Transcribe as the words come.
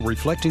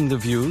reflecting the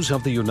views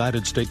of the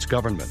United States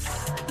government.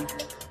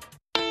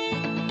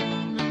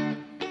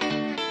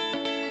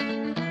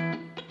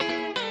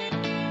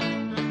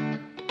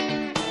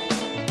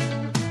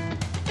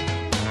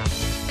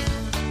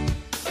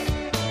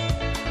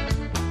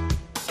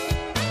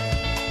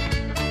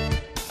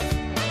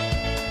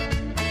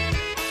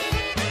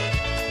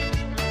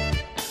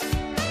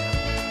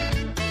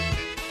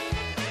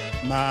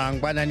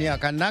 Mangwanani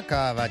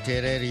akanaka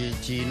vateereri,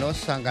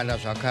 tinosangana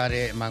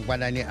zvakare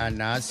mangwanani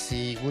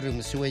anhasi uri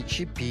musi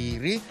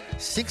wechipiri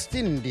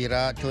 16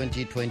 ndira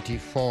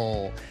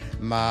 2024.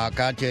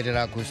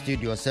 Makateerera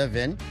kustudio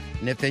 7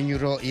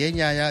 nepfenyuro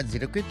yenyaya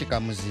dziri kuitika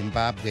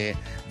muzimbabwe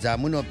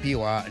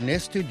dzamunopiwa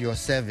nestudio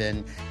 7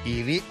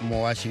 iri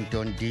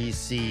muwashington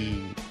dc.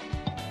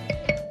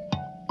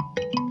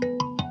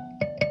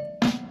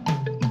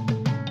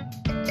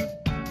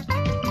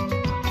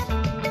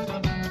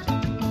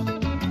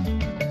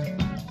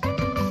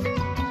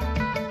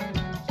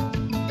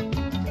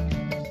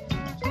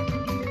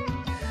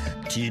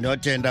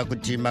 Tinotenda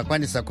kuti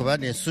makwanisa kuva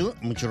nesu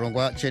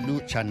muchirongwa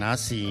chedu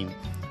chanhasi.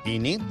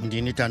 Ini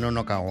ndini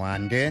Tanonoka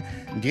Wande,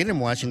 ndiri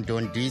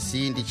muwashington dc,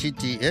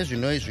 ndichiti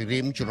ezvinoi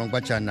zviri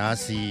muchirongwa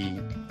chanhasi.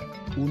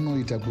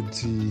 Unoita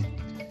kuti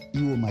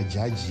iwo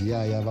majaji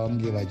aya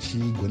vange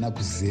vachigona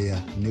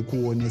kuzeya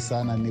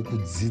nekuonesana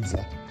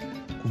nekudzidza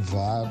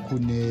kubva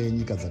kune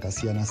nyika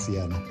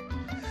dzakasiyana-siyana.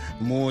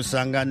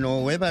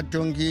 Musangano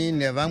wevatongi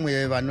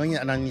nevamwe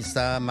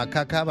vanonyananisa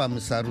makakava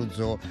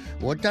musarudzo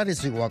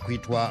wotarisirwa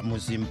kuitwa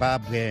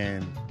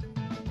muzimbabwe.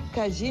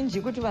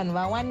 Kazhinji kuti vanhu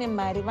vawane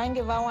mari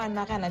vange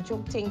vawana kana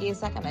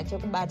chokutengesa kana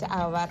chekubata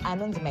ava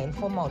anonzi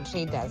ma-informal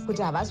traders,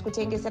 kuti havasi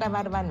kutengesera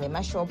vari vanhu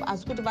vemashopu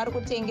asi kuti vari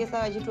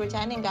kutengesa vachitoo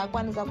chaanenge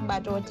akwanisa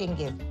kubata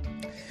otengesa.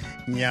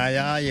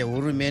 Nyaya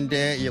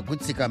yehurumende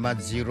yekutsika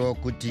madziro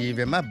kuti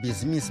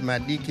vemabhizimisi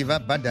madiki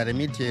vabhadhare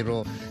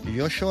mitero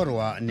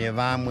yoshorwa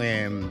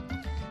nevamwe.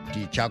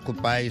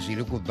 Tichakupai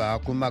zviri kubva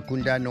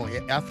kumakundano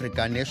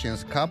eAfrican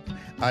Nations Cup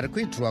ari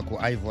kuitirwa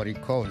kuIvory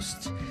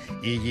Coast.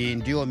 Iyi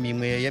ndiyo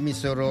mimwe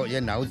yemisoro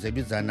yenhau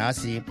dzedu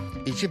dzanhasi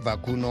ichibva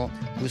kuno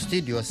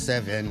kustudio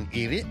 7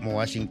 iri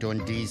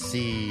muwashington dc.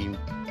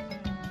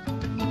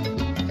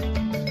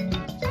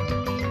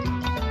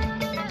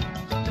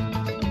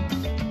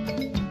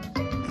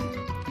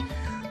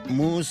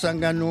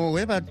 Musangano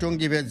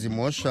wevatongi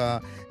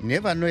vedzimhosva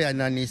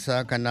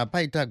nevanoyananisa kana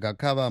paita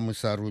gakava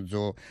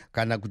musarudzo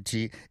kana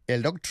kuti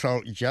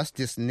Electoral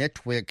Justice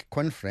Network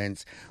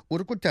Conference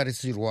uri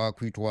kutarisirwa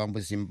kuitwa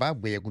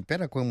muzimbabwe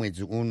kupera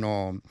kwemwedzi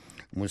uno.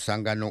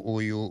 Musangano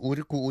uyu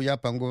uri kuuya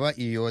panguva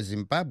iyo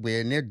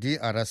Zimbabwe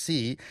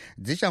neDRC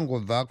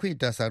dzichangobva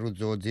kuita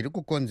sarudzo dziri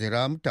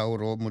kukonzera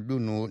mutauro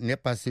mudunhu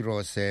nepasi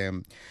rose.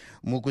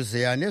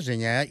 Mukuzeya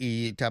nezvenyaya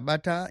iyi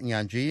tabata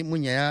nyanzvi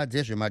munyaya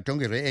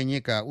dzezvematongerwo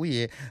enyika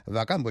uye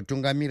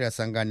vakambotungamira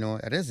sangano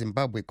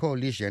reZimbabwe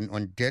Coalition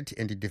on Debt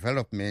and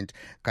Development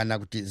kana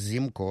kuti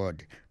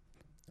ZIMCOD.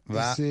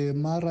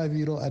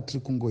 Semaraviro atiri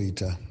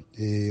kungoita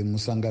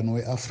musangano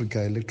weAfrica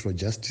Electoral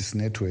Justice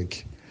Network,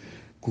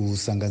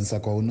 kusanganisa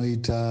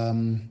kwaunoita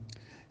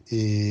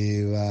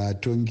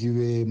vatongi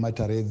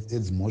vematare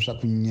edzimhosva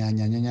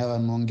kunyanya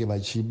vanonge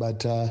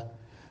vachibata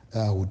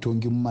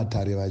utongi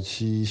mumatare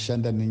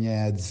vachishanda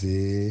nenyaya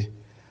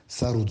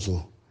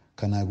dzesarudzo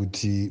kana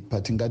kuti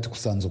patingati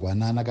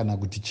kusanzwanana kana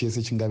kuti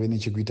chese chingave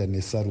nechekuita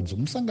nesarudzo.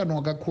 Musangano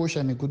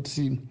wakakosha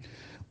nekuti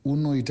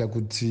unoita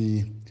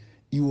kuti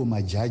iwo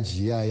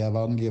majaji aya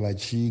vange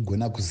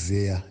vachigona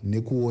kuzeya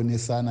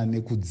nekuonesana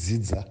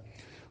nekudzidza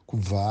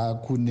kubva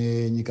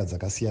kune nyika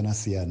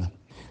dzakasiyana-siyana.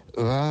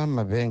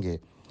 Mabenge,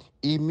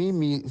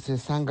 imimi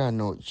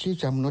sesangano chii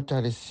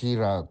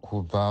chamunotarisira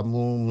kubva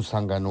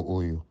mumusangano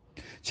uyu?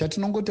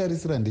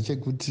 Chatinongotarisira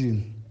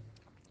ndechekuti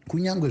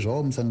kunyange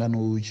zvavo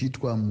musangano uyu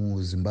uchiitwa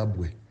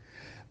muzimbabwe,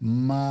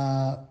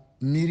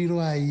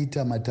 mamiriro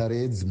aiita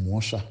matare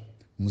edzimhosva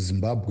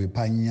muzimbabwe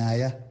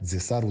panyaya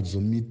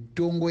dzesarudzo,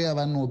 mitongo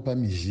yavanopa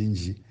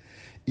mizhinji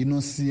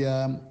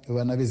inosiya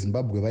vana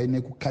vezimbabwe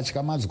vaine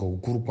kukatyamadzwa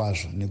kukuru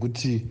kwazvo,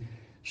 nekuti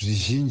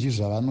zvizhinji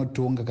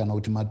zvavanotonga kana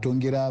kuti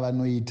matongero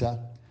avanoita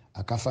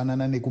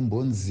akafanana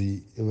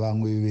nekumbonzi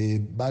vamwe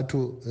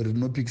vebato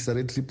rinopikisa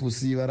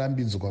reTCC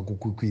varambidzwa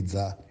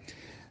kukwikwidza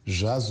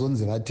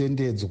zvazonzi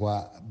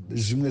vatendedzwa.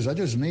 Zvimwe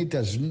zvacho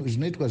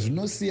zvinoitwa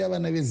zvinosiya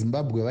vana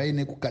vezimbabwe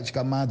vaine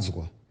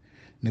kukatyamadzwa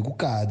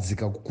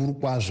nekukahadzika kukuru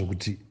kwazvo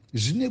kuti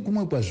zvine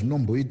kumwe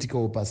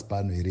kwazvinomboitikawo pasi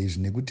pano here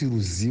izvi, nekuti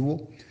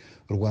ruzivo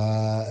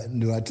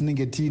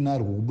rwatinenge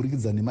tiinarwo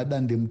kuburikidza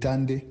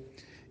nemadandemutande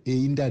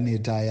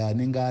eindaneti aya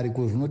anenge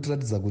ariko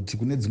zvinotiratidza kuti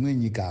kune dzimwe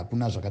nyika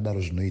hakuna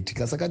zvakadaro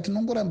zvinoitika. Saka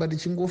tinongoramba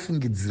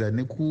tichingofungidzira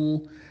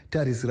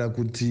nekutarisira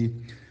kuti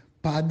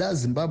pada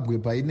Zimbabwe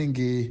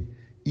painenge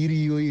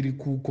iriyo iri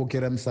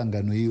kukokera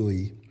misangano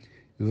iyoyi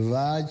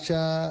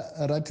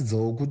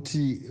vacharatidzawo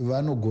kuti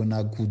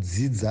vanogona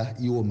kudzidza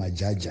iwo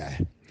majaji aya.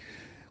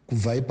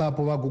 Kubva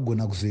ipapo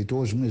vagogona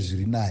kuzoitawo zvimwe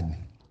zviri nani.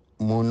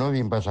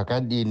 Munovimba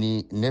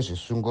zvakadini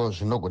nezvisungo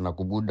zvinogona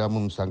kubuda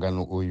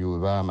mumusangano uyu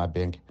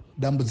vaMabenge?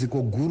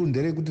 dambudziko guru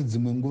nderekuti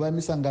dzimwe nguva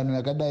misangano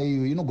yakadai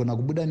iyo inogona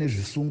kubuda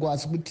nezvisungo,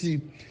 asi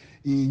kuti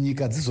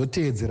nyika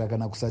dzizoteedzera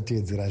kana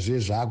kusateedzera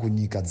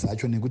zvezvakunyika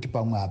dzacho, nekuti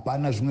pamwe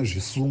hapana zvimwe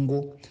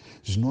zvisungo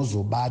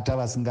zvinozobata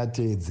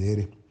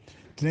vasingateedzere.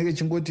 Tinenge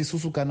chingoti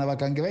isusu kana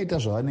vakange vaita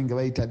zvavanenge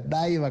vaita,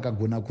 dai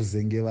vakagona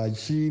kuzenge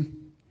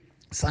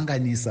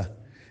vachisanganisa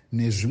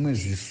nezvimwe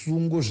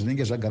zvisungo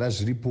zvinenge zvagara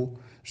zviripo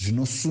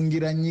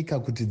zvinosungira nyika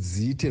kuti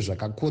dziite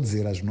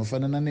zvakakodzera,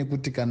 zvinofanana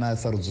nekuti kana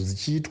sarudzo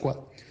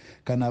dzichiitwa,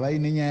 kana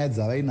vaine nyaya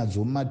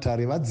dzavainadzo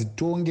mumatare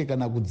vadzitonge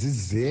kana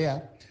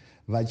kudzizeya,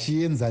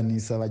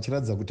 vachienzanisa,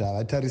 vachiratidza kuti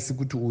havatarisi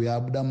kuti uyu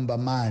abuda mumba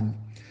mani,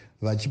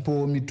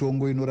 vachipowo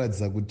mitongo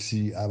inoratidza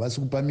kuti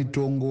havasi kupa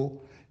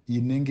mitongo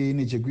inenge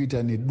ine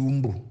chekuita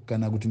nedumbu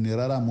kana kuti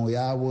neraramo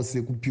yavo,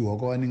 sekupiwa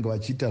kwavanenge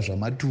vachiita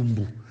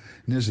zvamatumbu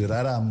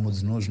nezveraramo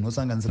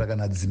zvinosanganisira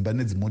kana dzimba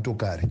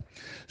nedzimotokari.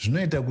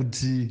 Zvinoita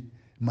kuti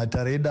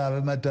matare edu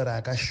ave matare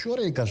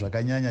akashoreka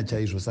zvakanyanya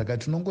chaizvo. Saka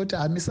tinongoti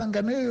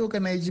misangano iyoyo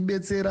kana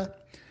ichibetsera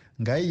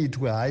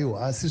ngaiitwe hayo,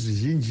 asi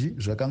zvizhinji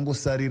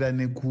zvakangosarira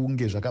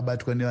nekunge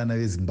zvakabatwa nevana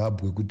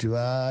veZimbabwe kuti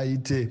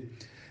vaite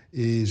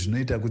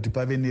zvinoita kuti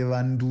pave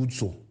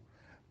nevandutso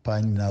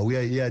panhau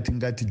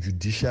yatingati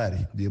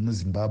judiciary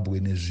yemuZimbabwe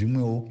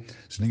nezvimwewo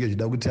zvinenge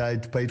zvida kuti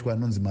paitwa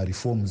anonzi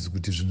mareforms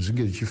kuti zvinhu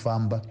zvinge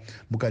zvichifamba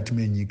mukati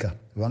menyika.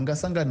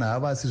 Vangasangana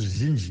hava, asi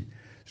zvizhinji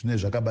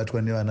zvinenge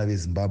zvakabatwa nevana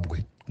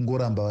veZimbabwe.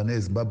 Kungoramba vana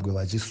veZimbabwe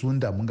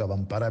vachisunda, mungava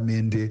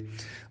muparamende,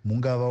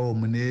 mungavawo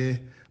mune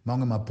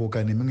mamwe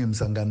mapoka nemimwe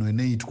misangano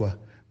inoitwa,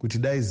 kuti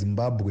dai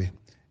Zimbabwe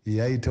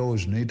yaitawo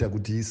zvinoita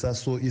kuti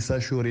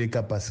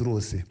isashoreka pasi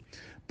rose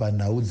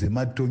panhau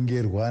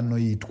dzematongerwo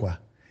anoitwa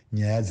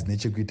nyaya dzine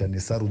chekuita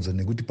nesarudzo,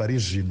 nekuti pari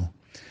zvino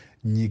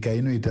nyika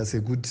inoita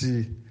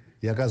sekuti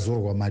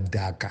yakazorwa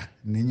madhaka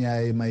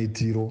nenyaya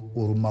yemaitiro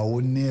oro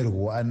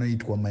maonerwo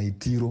anoitwa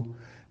maitiro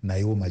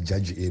naivo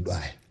majaji edu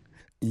aya.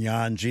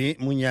 Nyanzvi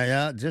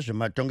munyaya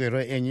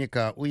dzezvematongero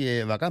enyika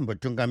uye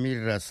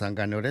vakambotungamirira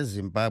sangano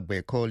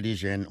reZimbabwe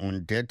Coalition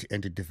on Debt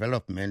and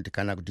Development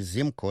kana kuti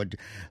ZimCODE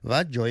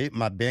vaJoy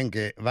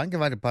Mabenge vange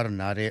vari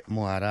parunhare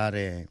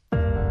muHarare.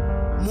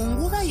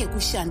 Munguva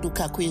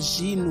yekushanduka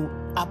kwezvinhu,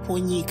 apo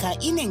nyika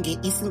inenge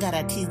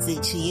isingaratidze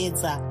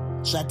chiedza,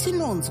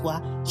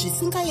 zvatinonzwa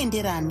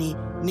zvisingaenderane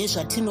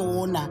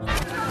nezvatinoona,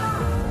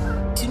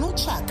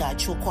 tinotsvaga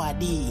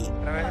chokwadi.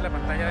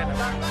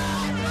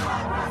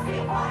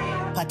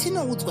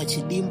 Patinoudzwa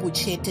chidimbu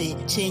chete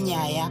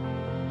chenyaya,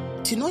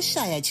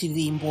 tinoshaya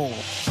chivimbo.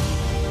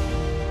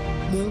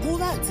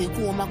 Munguva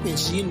dzekuoma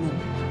kwezvinhu,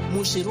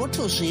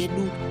 muzviroto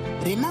zvedu,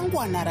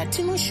 remangwana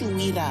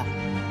ratinoshuwira,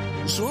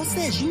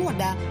 zvose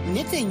zvinoda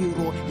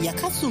nepfenyuro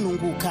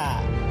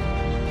yakasununguka.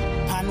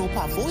 Pano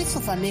paVoice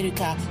of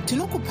America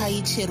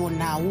tinokupai chero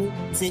nhau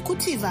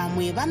dzekuti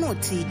vamwe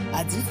vanoti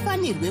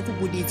hadzifanirwe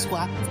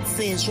kubuditswa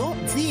sezvo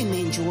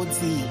dziine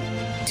njodzi.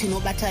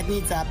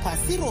 Tinobatanidza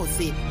pasi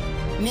rose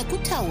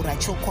nekutaura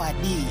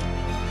chokwadi.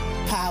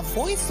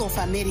 PaVoice of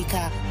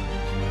America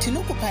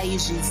tinokupai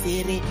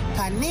zvizere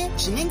pane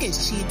zvinenge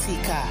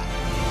zvichiitika.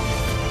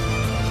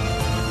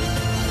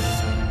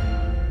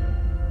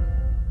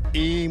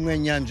 Imwe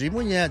nyanzvi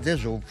munyaya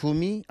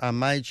dzezveupfumi,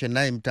 amai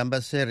Chenai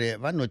Mutambasere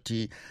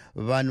vanoti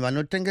vanhu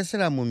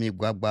vanotengesera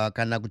mumigwagwa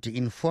kana kuti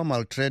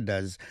informal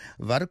traders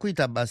vari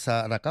kuita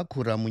basa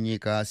rakakura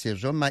munyika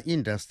sezvo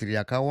maindastri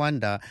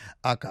akawanda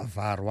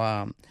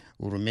akavharwa.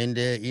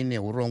 Hurumende ine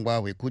urongwa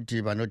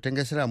hwekuti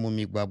vanotengesera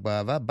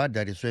mumigwagwa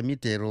vabhadhariswe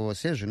mitero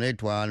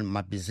sezvinoitwa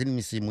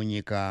mabhizinisi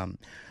munyika.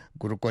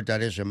 Gurukota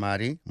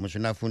rezvemari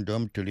muzvinafundo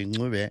Mutuli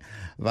Ncube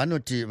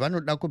vanoti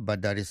vanoda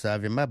kubhadharisa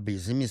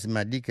vemabhizimisi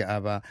madiki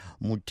ava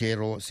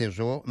mutero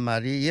sezvo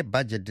mari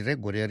yebhajeti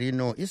regore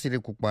rino isiri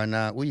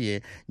kukwana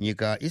uye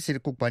nyika isiri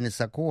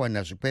kukwanisa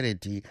kuwana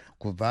zvikwereti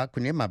kubva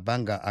kune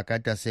mabhanga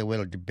akaita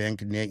seWorld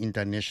Bank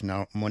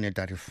neInternational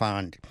Monetary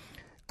Fund.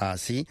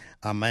 Asi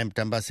amai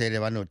Mutambasere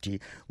vanoti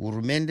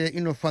hurumende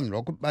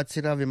inofanirwa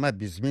kubatsira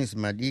vemabhizimisi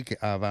madiki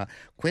ava,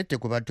 kwete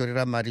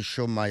kuvatorera mari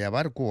shoma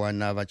yavari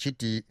kuwana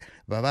vachiti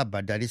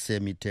vavabhadharise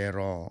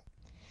mitero.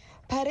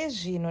 Pare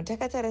zvino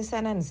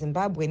takatarisana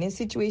neZimbabwe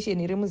nesituation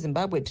iri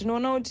muZimbabwe,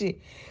 tinoona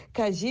kuti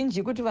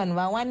kazhinji kuti vanhu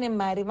vawane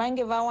mari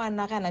vange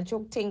vawana kana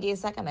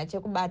chokutengesa kana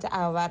chekubata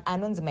ava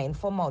anonzi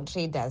mainformal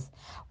traders,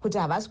 kuti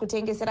havasi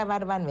kutengesera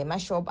vari vanhu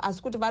vemashopu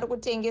asi kuti vari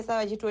kutengesa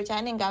vachitiwo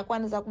chaanenge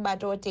akwanisa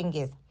kubata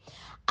otengesa.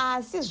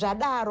 Asi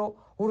zvadaro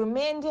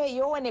hurumende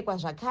yoonekwa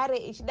zvakare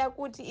ichida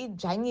kuti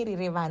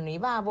idzvanyirire vanhu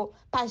ivavo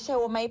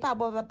pashoma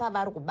ipapo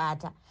pavari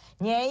kubata.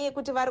 Nyaya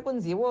yekuti vari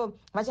kunziwo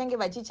vachange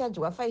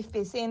vachichajwa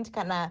 5%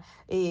 kana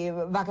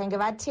vakange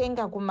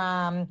vatenga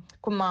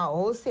kuma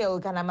wholesale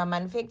kana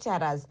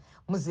mamanufacturers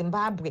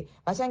muZimbabwe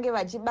vachange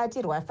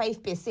vachibatirwa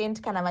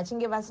 5% kana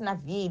vachinge vasina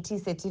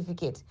VAT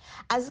certificate.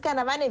 Asi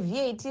kana vane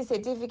VAT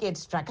certificate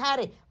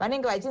zvakare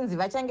vanenge vachinzi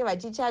vachange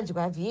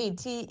vachichajwa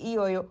VAT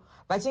iyoyo,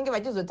 vachinge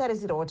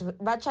vachizotarisirwa kuti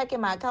vatsvake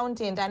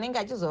maaccountant anenge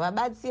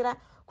achizovabatsira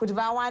kuti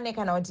vawane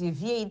kana kuti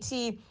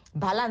VAT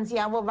balance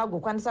yavo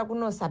vagokwanisa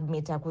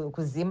kunosubmita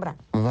kuZimbra.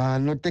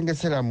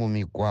 Vanotengesera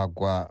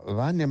mumigwagwa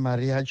vane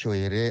mari yacho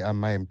here,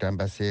 amai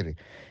Mutambaseri?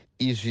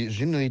 Izvi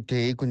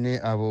zvinoitei kune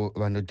avo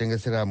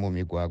vanotengesera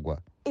mumigwagwa?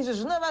 Izvi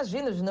zvinova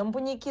zvinhu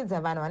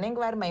zvinombunyikidza vanhu vanenge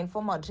vari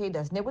mainformal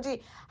traders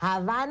nekuti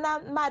havana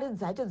mari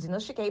dzacho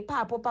dzinosvika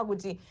ipapo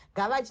pakuti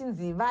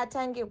ngavachinzi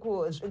vatange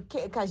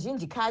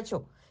kazhinji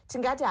kacho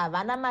tingati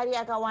havana mari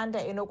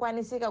yakawanda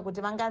inokwanisika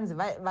kuti vanganzi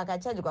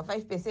vakachajwa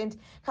 5%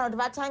 kana kuti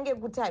vatange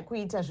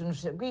kuita zvinhu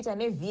zvekuita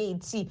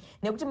neVAT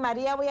nekuti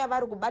mari yavo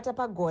yavari kubata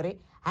pagore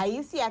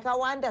haisi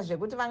yakawanda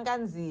zvekuti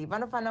vanganzi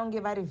vanofanira kunge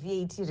vari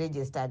VAT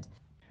registered.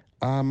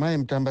 Mai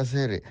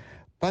Mutambaseri,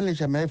 pane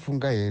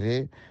chamaifunga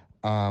here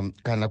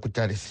kana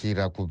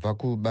kutarisira kubva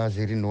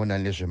kubazi rinoona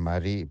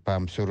nezvemari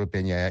pamusoro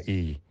penyaya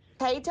iyi?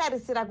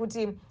 Taitarisira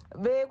kuti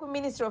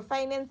vekuministry of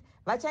finance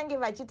vachange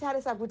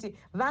vachitarisa kuti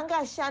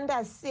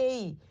vangashanda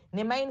sei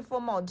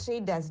nemainformal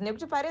traders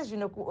nekuti pari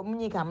zvino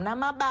munyika muna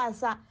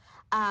mabasa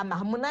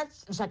hamuna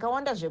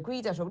zvakawanda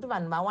zvekuita zvokuti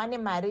vanhu vawane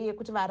mari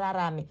yekuti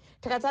vararame.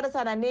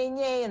 Takatarisana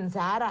nenyaya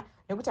yenzara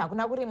nekuti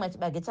hakuna kurimwa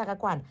chibage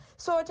chakakwana.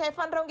 So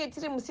taifanira kunge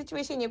tiri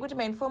musituation yekuti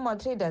mainformal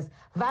traders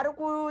vari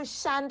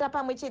kushanda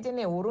pamwe chete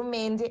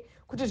nehurumende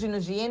kuti zvinhu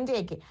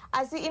zviendeke.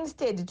 Asi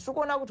instead tiri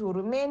kuona kuti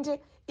hurumende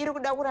iri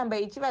kuda kuramba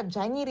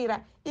ichivadzvanyirira,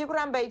 iri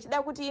kuramba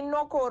ichida kuti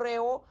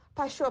inokorewo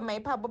pashoma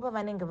ipapo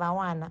pavanenge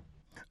vawana.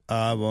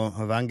 Avo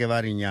vange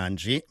vari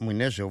nyanzvi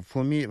mune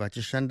zveupfumi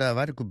vachishanda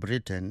vari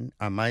kuBritain,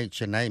 amai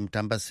Chenai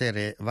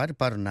Mutambaseri vari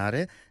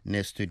parunare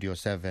neStudio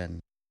 7.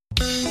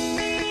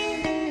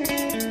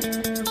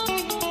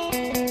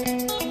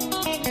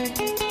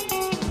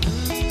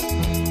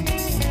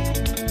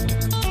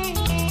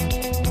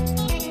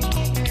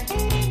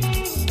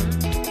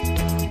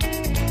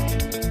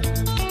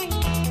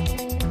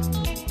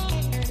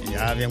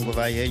 Yave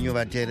nguva yenyu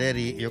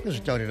vateereri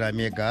yokuzvitaurira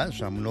mega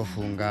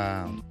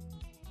zvamunofunga.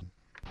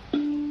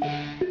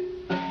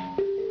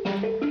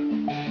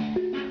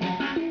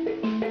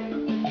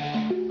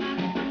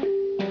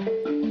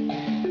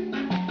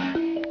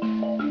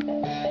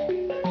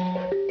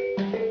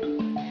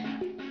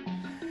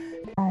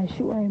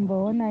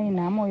 Waimboona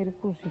inhamo iri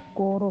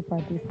kuzvikoro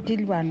but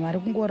still vanhu vari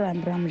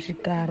kungorambira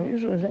muzvigaro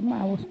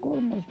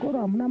izvozvo.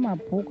 Muzvikoro hamuna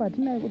mabhuku,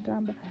 hatina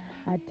ekutamba,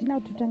 hatina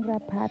kutotangira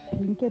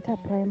papingeta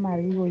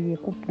primary iyo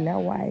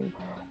yekubhulawayo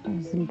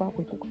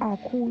kuZimbabwe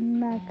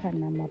hakuna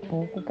kana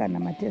mabhuku kana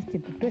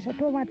matestbook.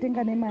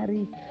 Tomatenga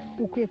nemari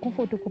uku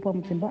yekufotokopa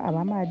mudzimba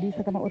havamadi,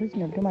 saka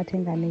maoriginal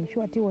tomatenga nei?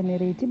 Shuwa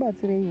tionerei,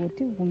 tibatsireiwo,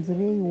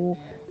 tibvunzireiwo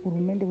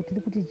hurumende kuti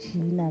iri kuti chii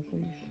nazvo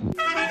izvo.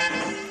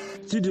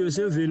 Studio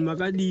 7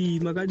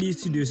 makadi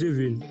Studio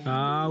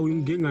 7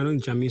 mugenge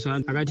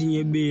anondichamisa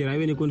akatinyebera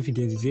aive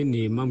neconfidence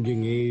dzenhema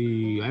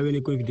mugenge aive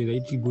neconfidence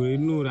aiti gore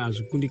rinori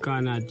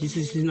hazvikundikana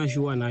tisisina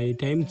shuwa naye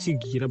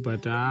taimutsigira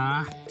but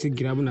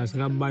tsigira munhu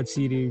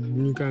asingabatsiri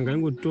nyika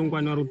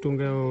ngaingotongwa nevari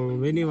kutonga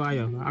vene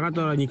vayo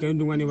akataura nyika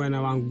inotongwa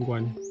nevana vangu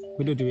kwani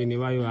kwete kuti vene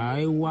vayo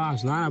aiwa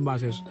hazvinana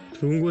basa izvo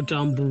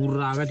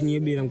tirikungotambura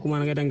akatinyebera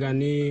mukomana akaita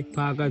ngane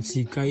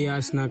paakatsika iye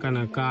asina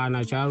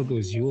kana chaari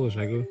kutozivawo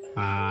zvake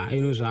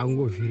ino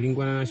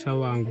zvaakungovhiringwana nasha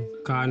vangu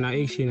kana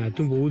action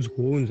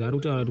hatimboudzwaunzi ari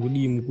kutaura kuti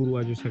kudii mukuru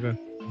wacho. Saka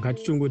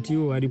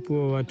ngatichongotiwo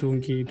varipo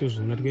vatongi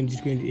tozoona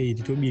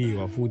 2028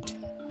 tobirirwa futi.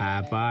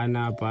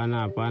 Hapana.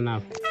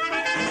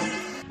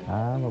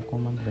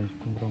 Vakomana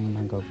ndachikumbura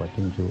munanga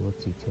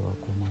kwatinjootsitse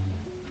vakomana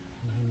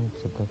ino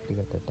South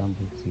Africa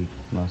tatambudzika,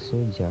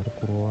 masoja ari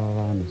kurova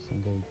vanhu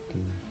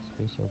singaiti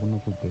special kuno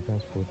kubheka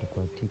sport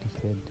kwatiri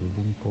side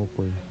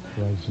Limpopo.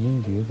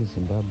 Vazhinji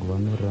vekuZimbabwe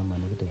vanorarama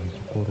nekuita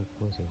zvechikoro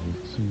kosa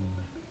zvechii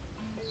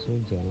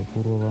soja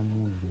rekurova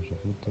munhu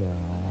zvekuti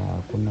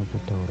hakuna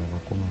kutaura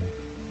vakomana.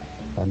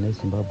 Vana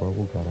Zimbabwe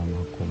vakugara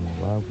makomo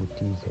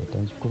vaakutiza.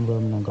 Tanchikumbura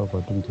munanga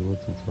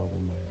kwatinjootsitse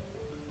vakomana,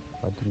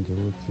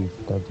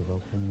 kwatinjootsitse tabveka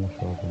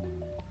kumusha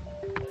vakomana.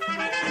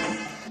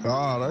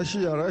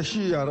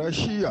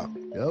 Russia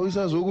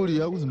yauisa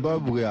zvokurya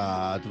kuZimbabwe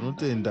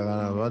tinotenda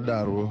kana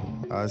vadaro,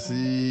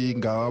 asi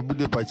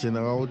ngavabude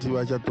pachena kuti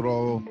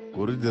vachatorawo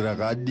goridhe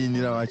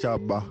rakadini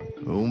ravachaba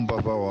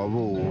umbapa hwavo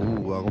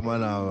huu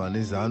vakomana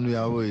vane zanu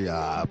yavo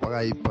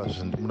pakaipa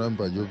zvindimurambi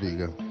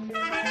pajobheka.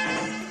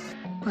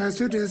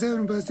 Pastudio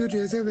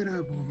 7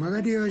 apo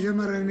makadiwa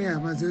shamarana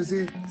nehama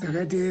dzose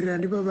dzakateerera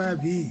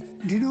ndipababhi.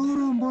 Ndine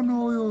urombo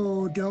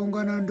nouyo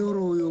taungana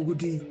ndoro uyo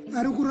kuti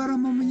ari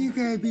kurarama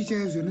munyika yepi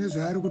chaizvo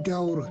nezvaari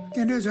kutaura,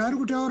 ende zvaari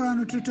kutaura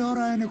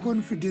anototaura aine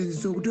confidence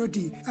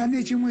dzokutoti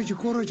ane chimwe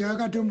chikoro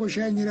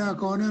chaakatomboshanyira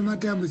akaona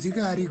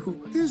matambudziko ariko.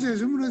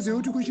 Izvezvi munoziva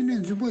kuti kuchine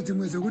nzvimbo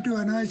dzimwe dzokuti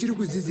vana vachiri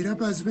kudzidzira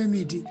pasi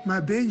pemiti,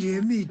 mabhenji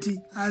emiti,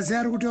 asi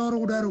ari kutaura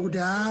kudaro kuti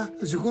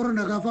zvikoro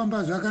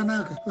ndakafamba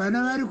zvakanaka,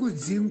 vana vari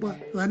kudzingwa,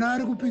 vana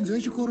vari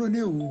kupinzwa chikoro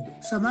nehuku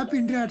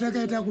samapindiro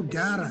atakaita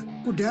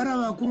kudhara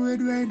vakuru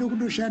vedu vaende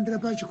kundoshandira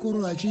pachikoro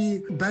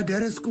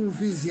vachibhadhare school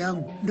fees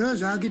yangu. Ndo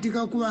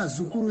zvaakitika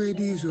kuvazukuru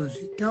vedu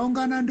izvozvi.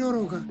 Taungana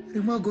ndoroka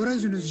rimwe gore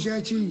zvinhu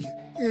zvichachinja.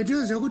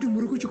 toziva kuti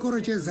muri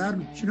kuchikoro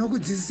chezano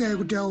chinokudzidzisai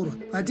kutaura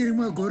ati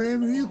rimwe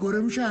igore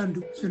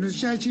mushando zvinhu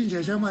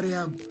zvichachinja shamwari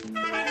yangu.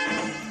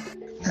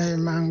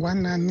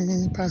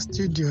 Mangwanani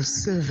pastudio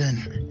 7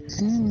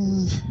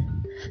 inini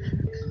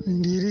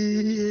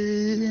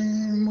ndiri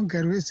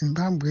mugari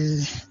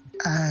weZimbabwe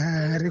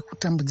ari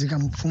kutambudzika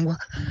mupfungwa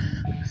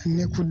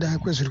nekuda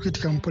kwezviri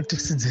kuitika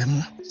mupolitics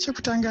dzemo.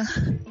 Chekutanga,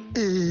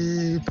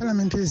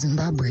 paramende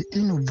yeZimbabwe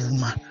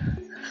inobvuma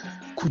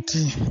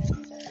kuti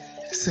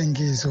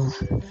sengezo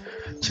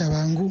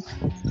Chavangu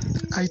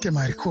aite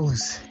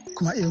marecalls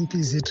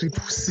kuma-MPs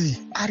eTriple-C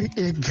ari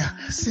ega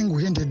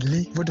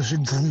single-handedly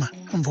vodozvibvuma.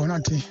 Mvaona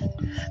kuti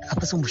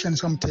hapasi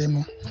kumboshandiswa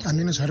mutemo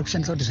amene zvari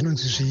kushandisa kuti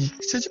zvinonzi zvii.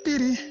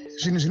 Chechipiri,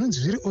 zvinhu zvinonzi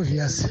zviri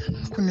obvious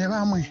kune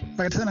vamwe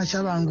vakaita sana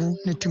Chavangu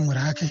netimu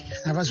rake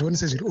havazvioni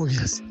sezviri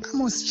obvious.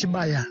 Amos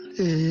Chibaya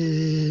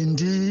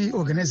ndi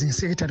organizing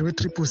secretary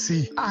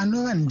weTriple-C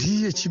anova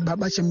ndiye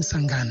chibaba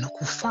chemusangano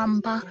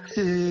kufamba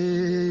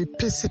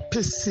pese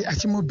pese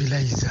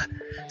achimobiliza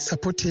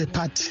support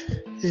yeparty.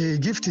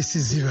 Gift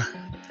Siziva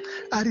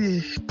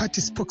ari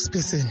party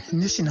spokesperson,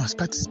 national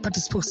party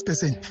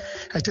spokesperson,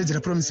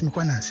 achitedzera Promise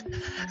Mangwanani.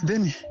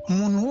 Then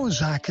munhuwo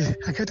zvake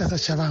akaita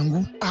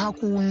saChavangu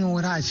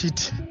akunyora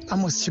achiti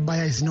Amos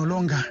Chibaya is no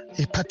longer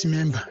a party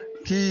member,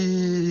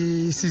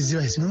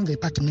 Siziva is no longer a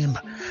party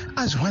member.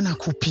 Azviwana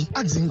kupi?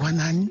 Adzingwa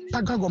nani?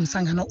 Pagagwa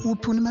musangano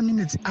upi une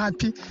maminutes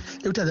api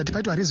ekuti adzati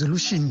paitwa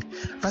resolution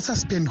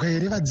vasuspendwa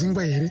here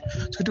vadzingwa here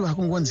zvekuti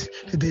vakungonzi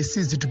they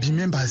ceased to be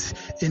members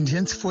and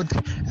henceforth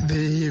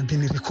they have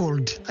been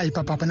recalled.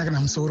 Aipapa hapana kana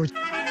musoro.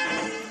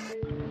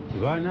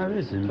 Vana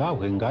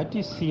veZimbabwe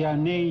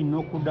ngatisiyanei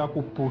nokuda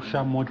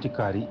kupusha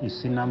motikari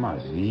isina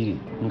mavhiri.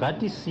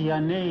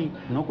 Ngatisiyanei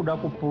nokuda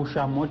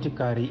kupusha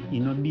motikari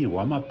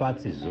inobirwa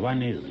mapatsi zuva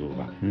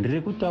nezuva.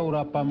 Ndiri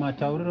kutaura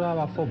pamatauriro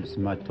ava Forbes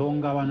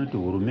Matonga vanoti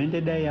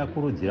hurumende dai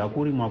yakurudzira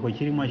kurimwa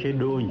kwechirimwa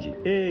chedonje.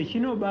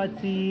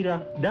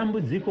 Chinobatsira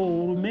dambudziko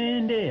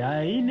hurumende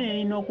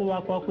hainei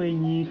nokuvakwa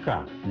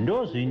kwenyika.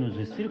 Ndo zvinhu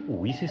zvisiri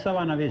kuhwisisa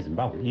vana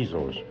veZimbabwe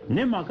izvozvo.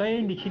 Nemhaka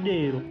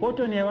yendichidero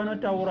kotoni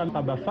yavanotaura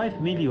kaba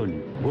 5 million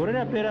gore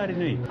rapera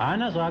rinoi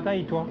haana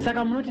zvaakaitwa.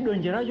 Saka munoti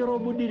donje racho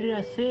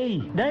robudirira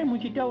sei? Dai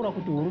muchitaura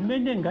kuti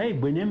hurumende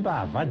ngaibwe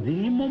nembavha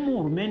dzirimo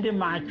muhurumende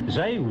macho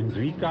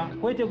zvaihunzwika,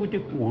 kwete kuti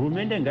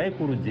hurumende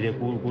ngaikurudzire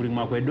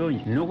kurimwa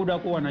kwedonje nokuda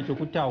kuwana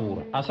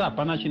chokutaura. Asi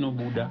hapana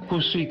chinobuda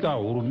kusvika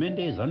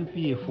hurumende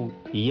yeZANU-PF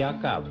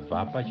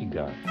yakabva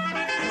pachigaro.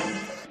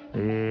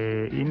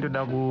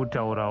 Indoda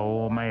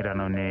kutaurawo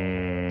maererano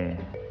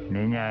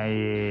nenyaya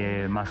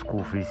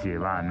yemaschool fees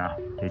evana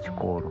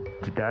echikoro.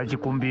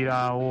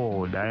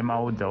 Tichikumbirawo dai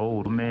maudzawo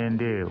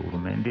hurumende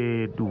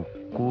yedu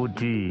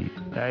kuti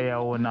dai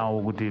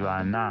yaonawo kuti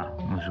vana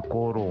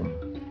muzvikoro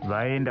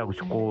vaenda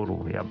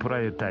kuchikoro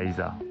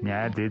yaprioritiza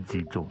nyaya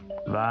dzedzidzo.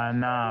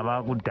 Vana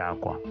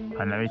vakudhakwa,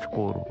 vana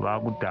vechikoro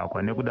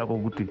vakudhakwa nekuda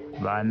kwokuti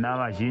vana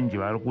vazhinji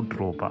vari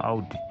kudropa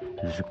out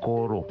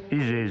zvikoro.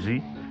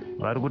 Izvezvi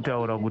vari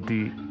kutaura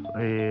kuti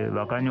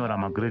vakanyora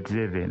magrade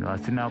 7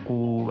 vasina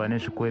kuva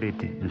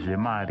nezvikwereti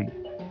zvemari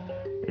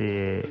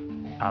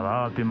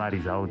havavapi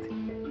maresults.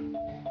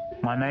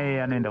 Mwana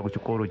iyeye anoenda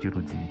kuchikoro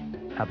chirudzi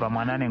apa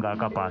mwana anenge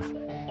akapasa,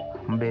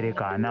 mubereki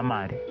haana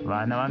mari,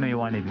 vana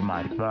vanoiwanepi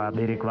mari,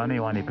 vabereki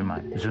vanoiwanepi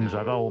mari? Zvinhu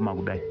zvakaoma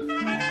kudai.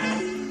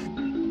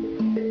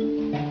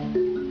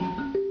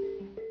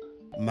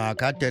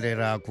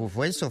 makateerera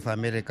kuVoice of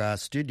America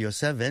Studio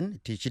 7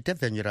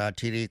 tichitevhenyura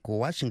tiri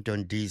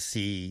kuWashington DC.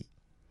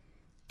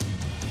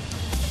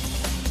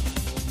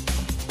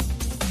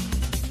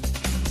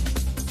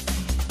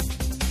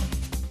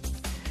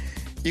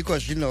 Iko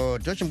zvino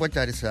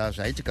tochimbotarisa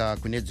zvaitika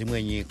kune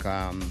dzimwe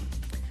nyika.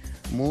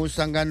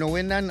 Musangano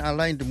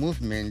we-Non-Aligned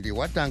Movement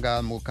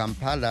watanga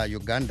muKampala,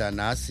 Uganda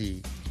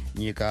nhasi.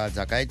 Nyika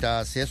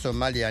dzakaita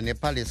seSomalia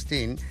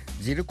nePalestine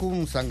dziri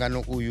kumusangano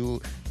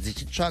uyu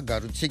dzichitsvaga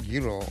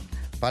rutsigiro.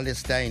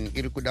 Palestine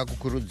iri kuda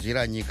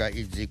kukurudzira nyika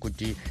idzi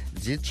kuti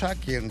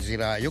dzitsvake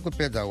nzira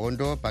yokupedza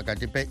hondo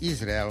pakati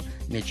peIsrael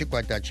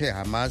nechikwata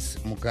cheHamas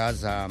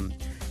muGaza.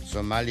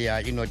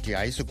 Somalia inoti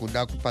haisi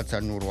kuda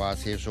kupatsanurwa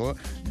sezvo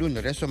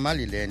dunhu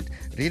reSomaliland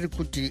riri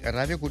kuti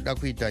rave kuda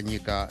kuita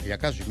nyika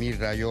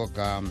yakazvimirira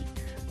yoga.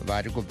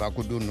 Vari kubva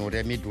kudunhu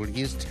reMiddle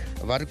East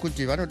vari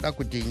kuti vanoda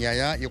kuti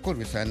nyaya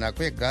yokurwisana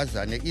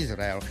kweGaza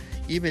neIsrael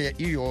ive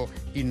iyo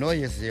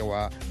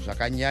inoyezewa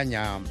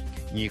zvakanyanya.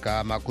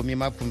 Nyika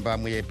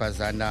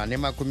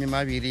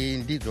 220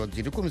 ndidzo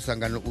dziri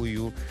kumusangano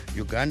uyu,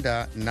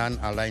 Uganda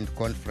Non-Aligned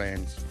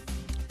Conference.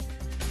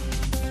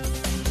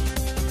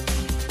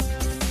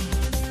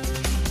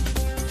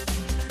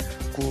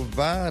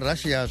 Kubva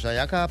Russia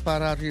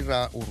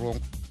zvayakapararira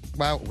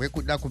urongwa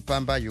hwekuda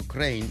kupamba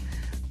Ukraine,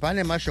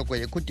 pane mashoko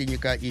ekuti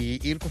nyika iyi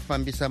iri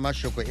kufambisa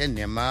mashoko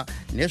enhema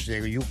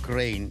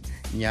nezveukraine.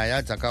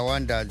 Nyaya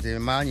dzakawanda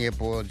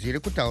dzemanyepo dziri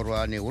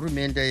kutaurwa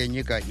nehurumende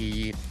yenyika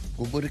iyi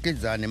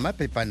kuburikidza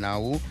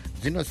nemapepanhau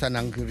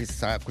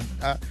dzinosanangirisa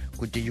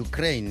kuti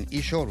Ukraine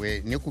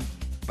ishorwe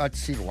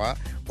nekubatsirwa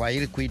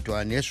kwairi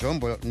kuitwa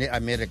nezvombo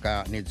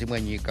neAmerica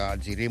nedzimwe nyika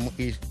dziri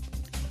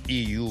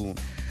EU.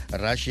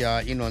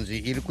 Russia inonzi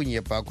iri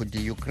kunyepa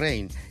kuti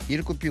Ukraine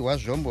iri kupiwa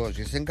zvombo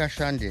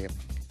zvisingashande.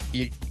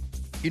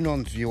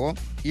 Inonziwo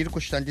iri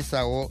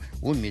kushandisawo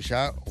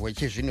umhizha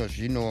hwechizvino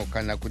zvino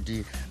kana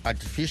kuti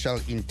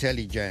artificial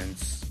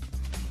intelligence.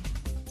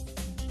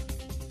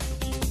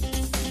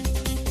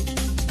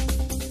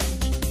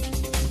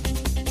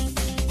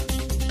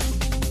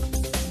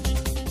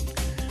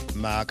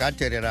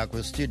 Makaterera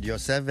kustudio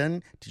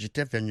 7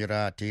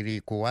 tichitevhenyura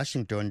tiri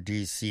kuWashington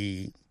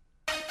DC.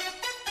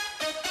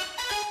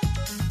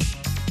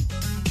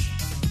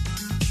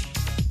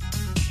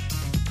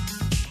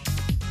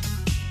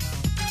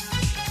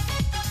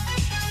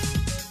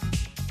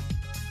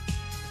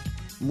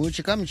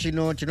 Muchikamu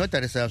chino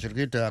tinotarisa zviri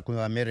kuita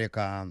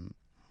kuAmerica.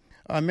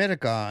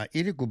 America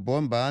iri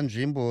kubhomba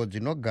nzvimbo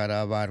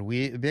dzinogara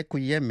varwi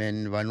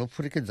vekuYemen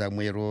vanopfurikidza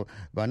mwero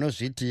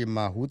vanozviti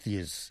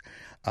maHouthis,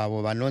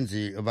 avo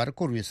vanonzi vari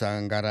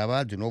kurwisa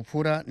ngarava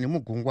dzinopfuura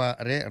nemugungwa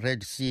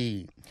reRed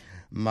Sea.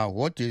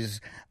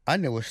 MaHouthis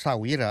ane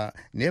usawira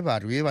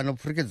nevarwi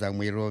vanopfurikidza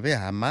mwero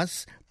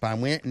veHamas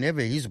pamwe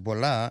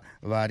neveHezbollah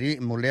vari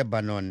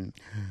muLebanon.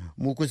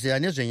 Mukuziya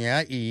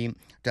nezvenyaya iyi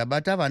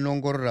tabata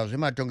vanongorora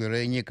zvematongero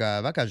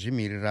enyika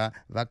vakazvimirira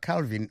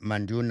vaCalvin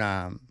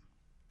Manduna.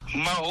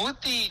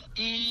 maHouthi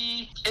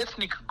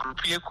i-ethnic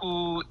group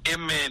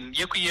yekuyemen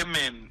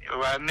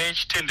vane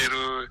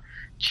chitendero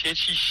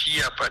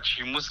chechishia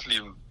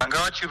pachimuslim vanga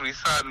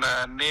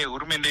vachirwisana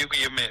nehurumende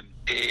yekuyemen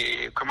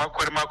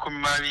kwemakore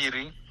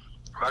 20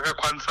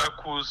 vakakwanisa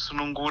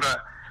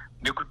kusunungura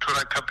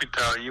nekutora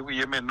capital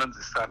yekuyemen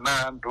inonzi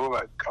Sanaa, ndo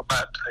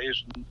vakabata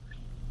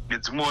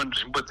nedzimwewo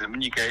nzvimbo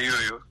dzemunyika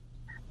iyoyo.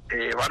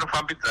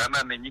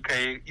 Vanofambidzana nenyika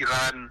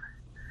yeIran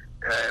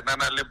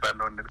nana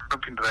Lebanon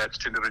rinopindura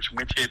chitendero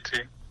chimwe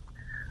chete.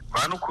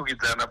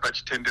 Vanokukidzana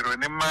pachitendero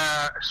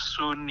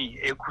nemasuni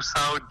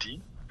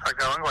ekuSaudi,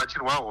 saka vanga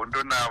vachirwa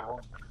hondo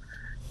navo.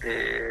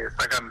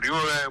 Saka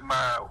ndivo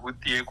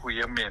maHouthi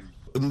ekuYemen.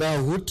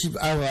 maHouthi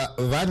ava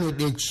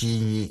vanode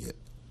chinyi?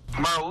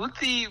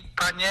 maHouthi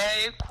panyaya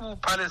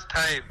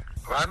yekuPalestine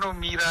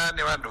vanomira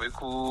nevanhu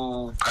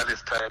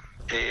vekuPalestine.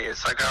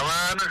 Saka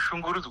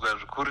vanoshungurudzwa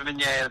zvikuru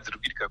nenyaya dziri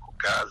kuitika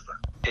kuGaza.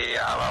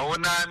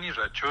 Havaonani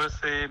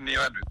zvachose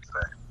nevanhu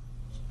veIsrael.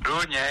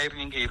 Ndo nyaya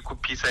inenge iri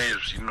kupisa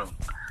zvino.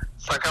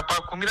 Saka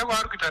pakumira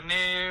kwavari kuita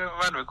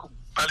nevanhu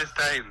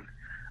vekuPalestine,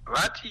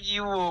 vati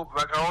ivo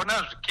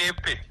vakaona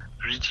zvikepe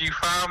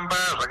zvichifamba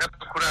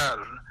zvakatakura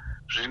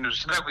zvinhu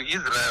zvichida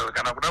kuIsrael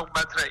kana kuda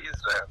kubatsira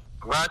Israel,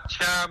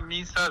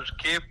 vachamisa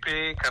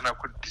zvikepe kana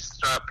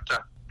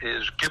kudisrupta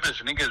zvikepe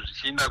zvinenge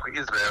zvichienda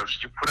kuIsrael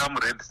zvichipfuura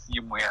muRed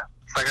Sea muya.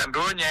 Saka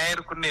ndo nyaya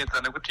iri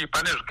kunetsa nekuti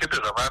pane zvikepe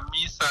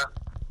zvavamisa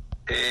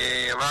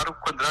vari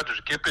kukonzera kuti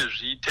zvikepe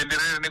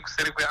zvitenderere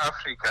nekuseri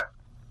kweAfrica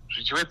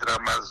zvichiwedzera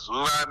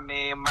mazuva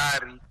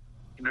nemari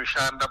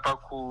inoshanda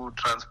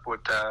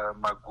pakutransporta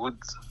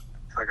magoods.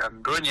 Saka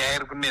ndo nyaya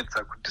iri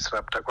kunetsa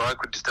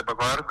kudisturba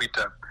kwavari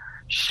kuita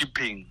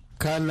shipping.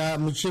 Kana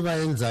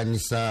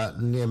muchivaenzanisa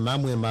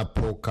nemamwe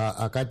mapoka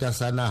akaita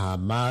sana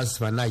Hamas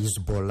vana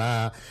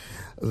Hezbollah,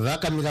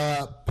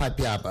 vakamira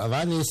papi apa,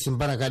 vane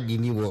simba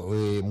rakadiniwo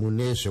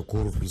mune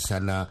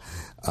zvekurwisana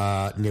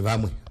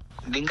nevamwe?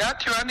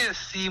 Ndingati vane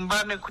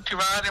simba nekuti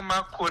vane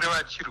makore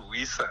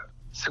vachirwisa.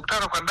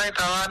 Sekutaura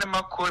kwandaita vane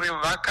makore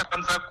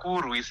vakakwanisa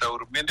kurwisa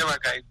hurumende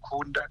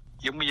vakaikunda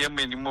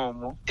yemuYemen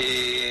imomo.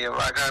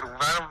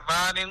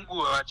 Vane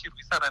nguva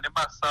vachirwisana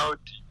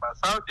nemaSaudi.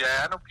 maSaudi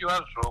aya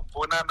anopiwa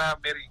zvombo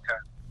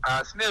nanaAmerica,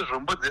 asi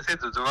nezvombo dzese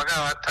idzodzo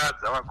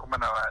vakavatadza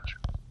vakomana vacho.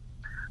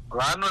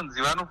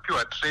 Vanonzi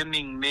vanopiwa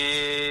training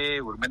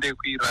nehurumende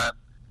yekuIran.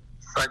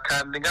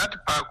 Saka ndingati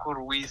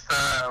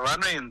pakurwisa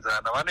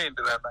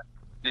vanoenderana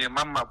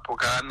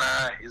nemamapoka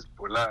ana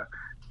Hezbollah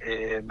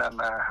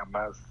nana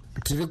Hamas.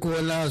 Tiri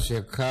kuona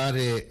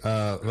zvekare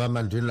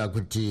vamanduna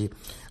kuti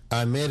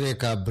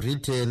America,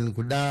 Britain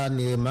kuda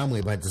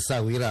nemamwe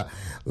madzisawira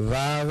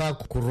vava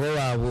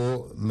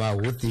kurovavo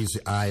maHouthis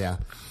aya.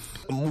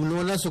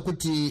 Munoona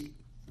sokuti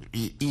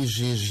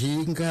izvi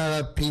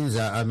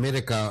zvingapinza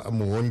America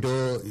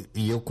muhondo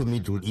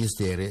yokuMiddle East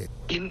here?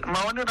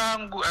 Maonero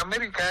angu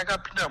America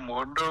yakapinda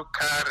muhondo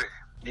kare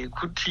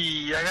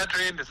nekuti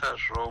yakatoendesa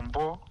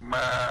zvombo.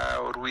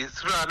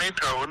 Marwisiro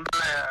anoitwa hondo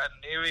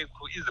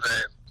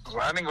nevekuIsrael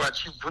vanenge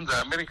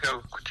vachibvunza America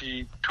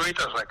kuti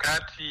toita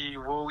zvakati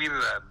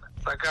vowirirana.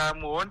 Saka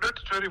muhondo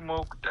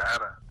titorimo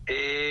kudhara.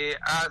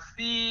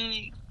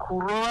 Asi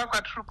kurova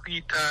kwatiri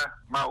kuita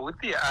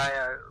maHouthi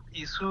aya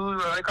isu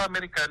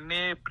vekuAmerica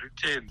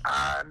neBritain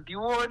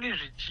handioni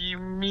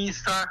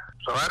zvichimisa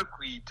zvavari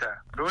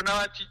kuita. Ndoona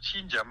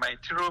vachichinja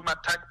maitiro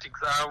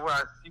matactics avo,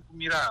 asi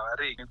kumira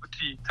havaregi.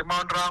 Nekuti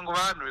semaondero angu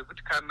vanhu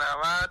vekuti kana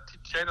vati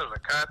tichaita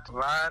zvakati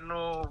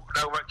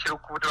vanoda chero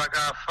kuti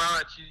vakafa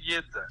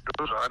vachiedza,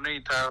 ndo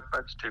zvavanoita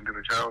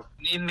pachitendero chavo.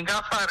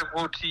 Ndingafari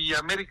kuti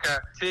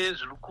America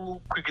sezviri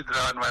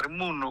kukwikidzira vanhu vari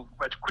muno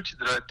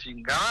vachikuchidzira kuti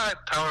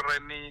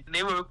ngavataurane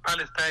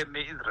nevekupalestine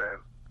neIsrael,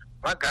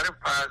 vagare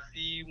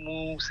pasi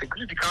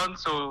muSecurity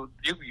Council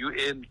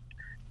yeku-UN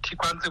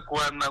tikwanise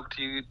kuwana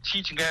kuti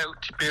chii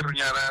chingatipe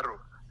runyararo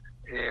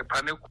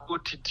pane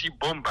kuti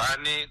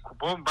tibhombane.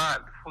 Kubhomba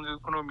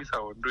handifungi kunomisa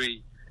hondo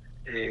iyi,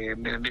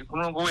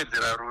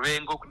 kunongowedzera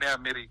ruvengo kune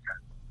America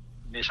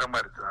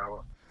neshamwari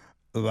dzavo.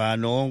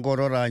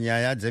 Vanoongorora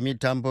nyaya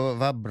dzemitambo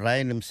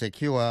vaBrian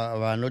Msekiwa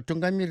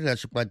vanotungamirira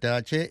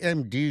chikwata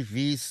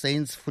cheMDV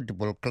Saints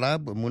Football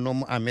Club muno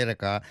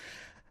muAmerica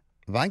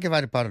vange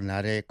vari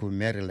parunhare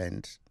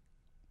kuMaryland.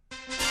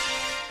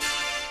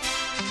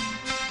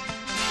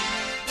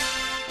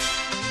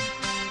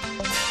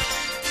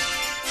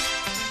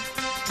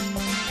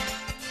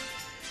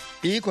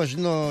 Iko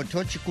zvino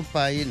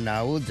tochikupai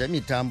nhau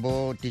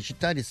dzemitambo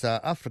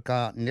tichitarisa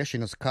Africa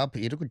Nations Cup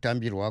iri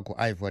kutambirwa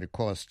kuIvory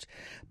Coast.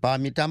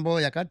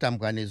 Pamitambo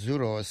yakatambwa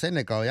nezuro,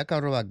 Senegal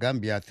yakarova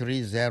Gambia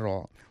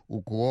 3-0,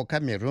 ukuwo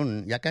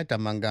Cameroon yakaita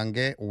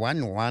mangange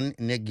 1-1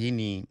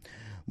 neGuinea.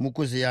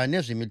 Mukuziya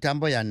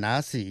nezvemitambo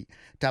yanhasi,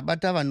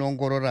 tabata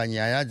vanoongorora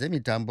nyaya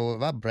dzemitambo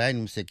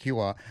vaBrian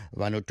Msekiwa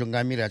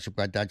vanotungamirira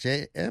chikwata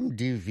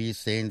cheMDV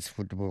Saints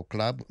Football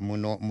Club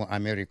muno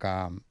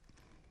muAmerica.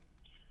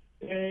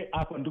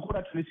 Apo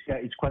ndikuona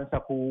Tunisia ichikwanisa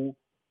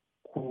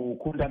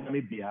kukunda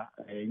Namibia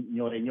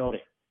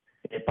nyore.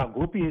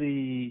 Pagrupu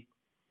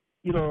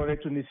iro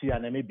reTunisia,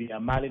 Namibia,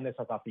 Mali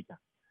neSouth Africa.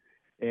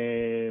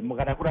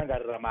 Mukada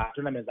kurangarira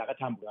matournaments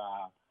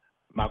akatambwa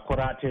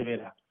makore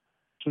atevera,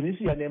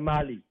 Tunisia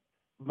neMali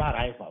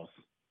marivals.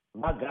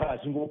 Vagara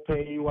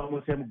vachingopeyiwa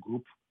musame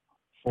group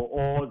for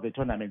all the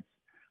tournaments.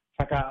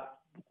 Saka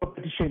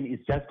competition is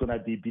just going to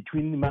be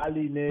between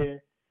Mali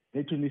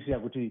neTunisia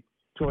kuti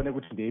tione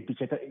kuti ndeipi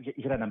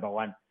ichira number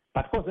 1.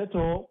 But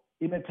kozeto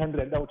ine time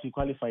renda kuti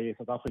qualify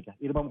South Africa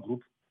iri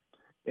pamugroup.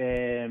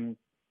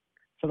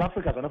 South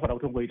Africa zvanofanira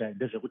kutongoita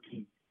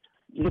ndezvekuti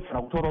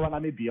inofanira kutorova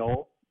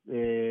Namibia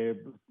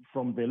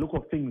from the look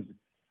of things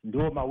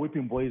ndo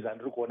whipping boys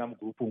andiri kuona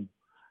mugroup umu.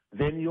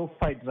 Then you'll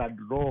fight a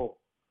draw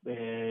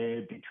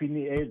between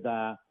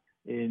either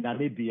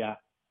Namibia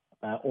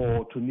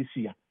or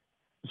Tunisia.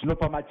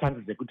 Zvinopa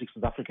machances ekuti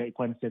South Africa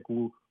ikwanise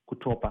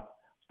kutopa.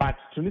 But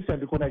Tunisia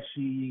ndikuona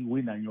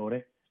ichiwina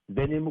nyore.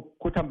 Then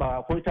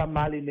koita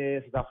Mali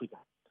neSouth Africa.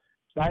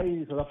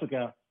 Dai South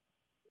Africa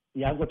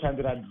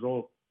yangotambira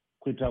draw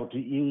kuita kuti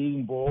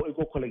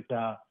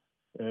ikocollecta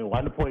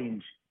 1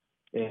 point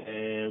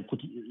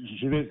kuti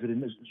zvive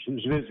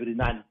zviri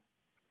nani.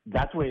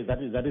 That way,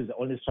 that is the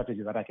only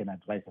strategy that I can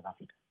advise South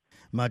Africa.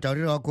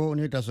 Matauriro ako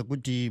unoita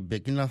sokuti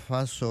Burkina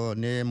Faso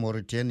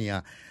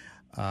neMauritania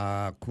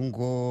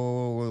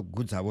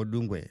kungogudzavo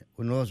dungwe.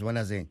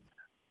 Unozviona sei?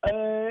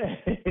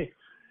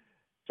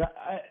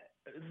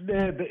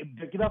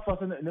 Burkina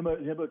Faso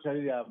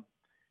neMauritania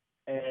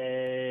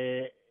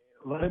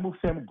vari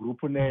musame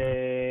group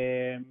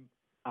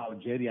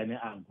neAlgeria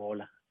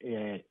neAngola,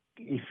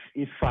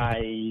 if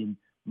I'm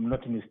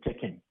not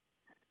mistaken.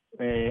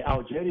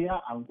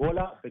 Algeria,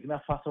 Angola, Burkina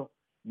Faso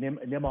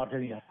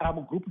neMauritania.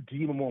 Saka group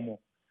D momo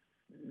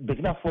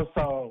Burkina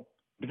Faso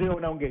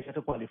ndinoona unge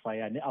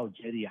ichatoqualifya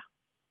neAlgeria.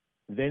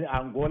 Then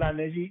Angola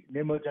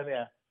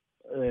neMauritania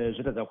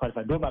zvitadza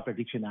qualify. Ndo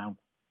maprediction angu.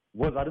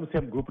 Because vari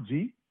musame group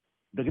D.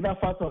 Burkina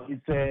Faso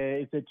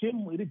it's a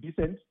team really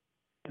decent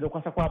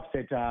inokwanisa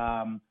kuupset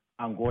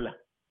Angola.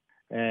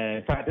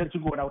 Saka tiri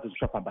chingoona kuti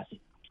zvichafamba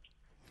sei.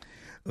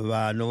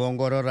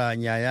 Vanoongorora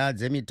nyaya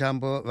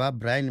dzemitambo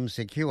vaBrian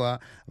Msekiwa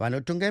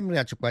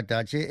vanotungamirira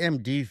chikwata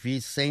cheMDV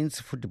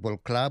Saints Football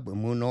Club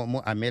muno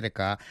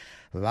muAmerica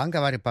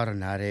vanga vari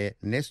parunhare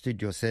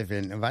neStudio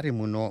 7 vari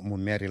muno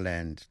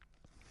muMaryland.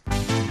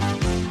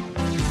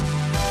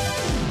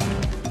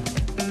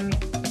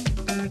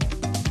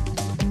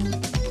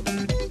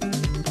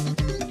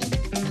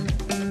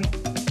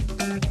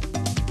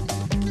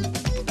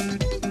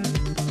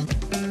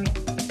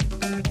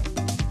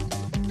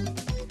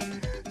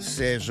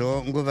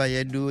 Sezvo nguva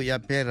yedu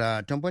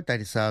yapera,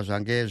 tombotarisa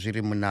zvange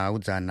zviri munhau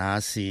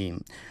dzanhasi.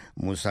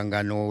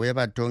 Musangano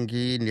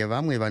wevatongi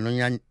nevamwe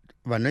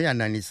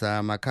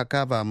vanoyananisa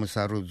makakava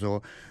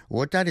musarudzo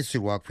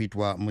wotarisirwa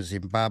kuitwa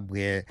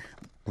muZimbabwe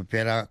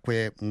kupera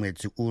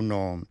kwemwedzi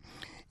uno.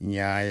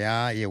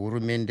 Nyaya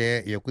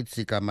yehurumende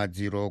yekutsika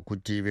madziro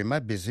kuti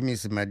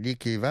vemabhizimisi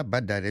madiki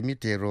vabhadhare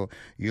mitero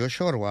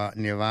yoshorwa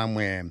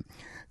nevamwe.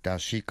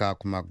 Tasvika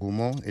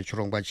kumagumo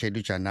echirongwa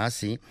chedu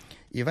chanhasi.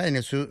 Ivai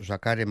nesu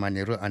zvakare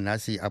manheru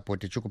anhasi apo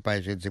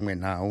tichikupai zvedzimwe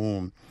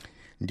nhau.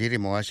 Ndiri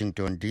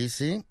muWashington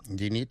DC,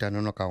 ndini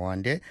Tanonoka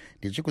Wande,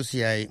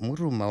 ndichikusiyai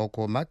muri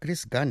mumaoko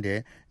maChris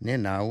Gande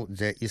nenhau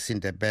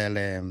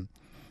dzeIsindebele.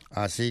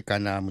 Asi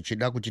kana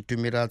muchida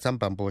kutitumira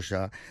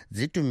tsambambozha,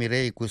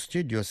 dzitumirei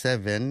kustudio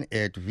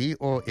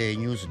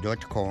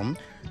 7@voanews.com.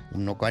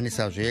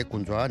 Munokwanisazve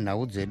kunzwa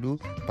nhau dzedu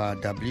pa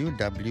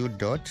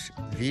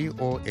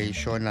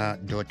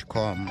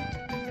www.voashona.com.